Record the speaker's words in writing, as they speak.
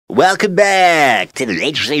Welcome back to the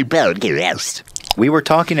Interesting Podcast. We were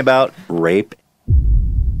talking about rape.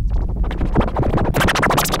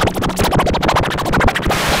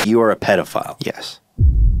 You are a pedophile. Yes.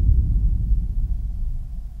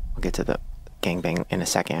 We'll get to the gangbang in a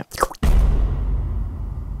second.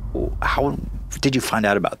 How did you find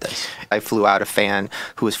out about this? I flew out a fan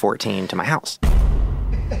who was 14 to my house.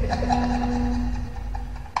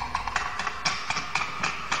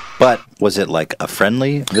 But was it like a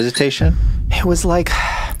friendly visitation? It was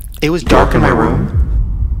dark in my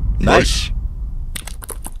room. Nice.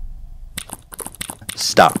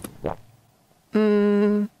 Stop.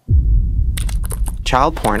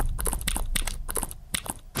 Child porn.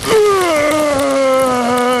 A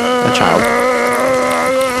child.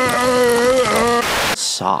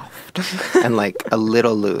 Soft. And like a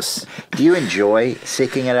little loose. Do you enjoy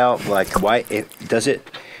seeking it out? Like, why? Does it?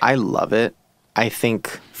 I love it. I think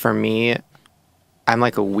for me, I'm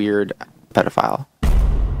like a weird pedophile.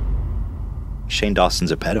 Shane Dawson's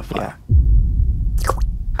a pedophile.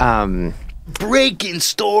 Yeah. Breaking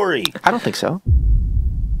story. I don't think so.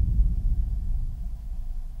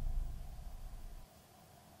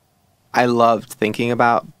 I loved thinking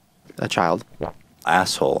about a child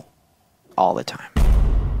Asshole. all the time.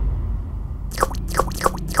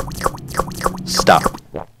 Stop.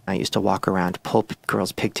 I used to walk around, pull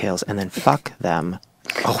girls' pigtails, and then fuck them.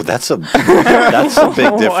 Oh, that's a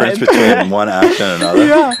big difference between one action and another.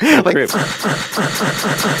 Yeah. Like,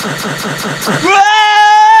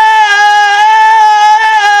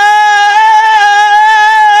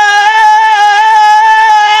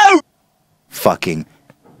 fucking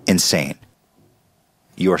insane.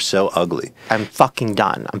 You are so ugly. I'm fucking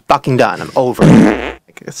done. I'm fucking done. I'm over it.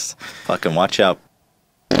 Fucking watch out.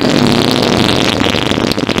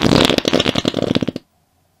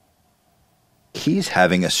 He's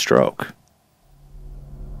having a stroke.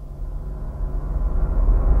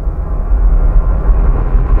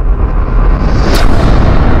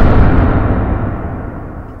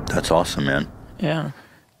 That's awesome, man. Yeah.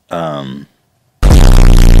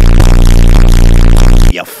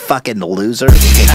 You fucking loser.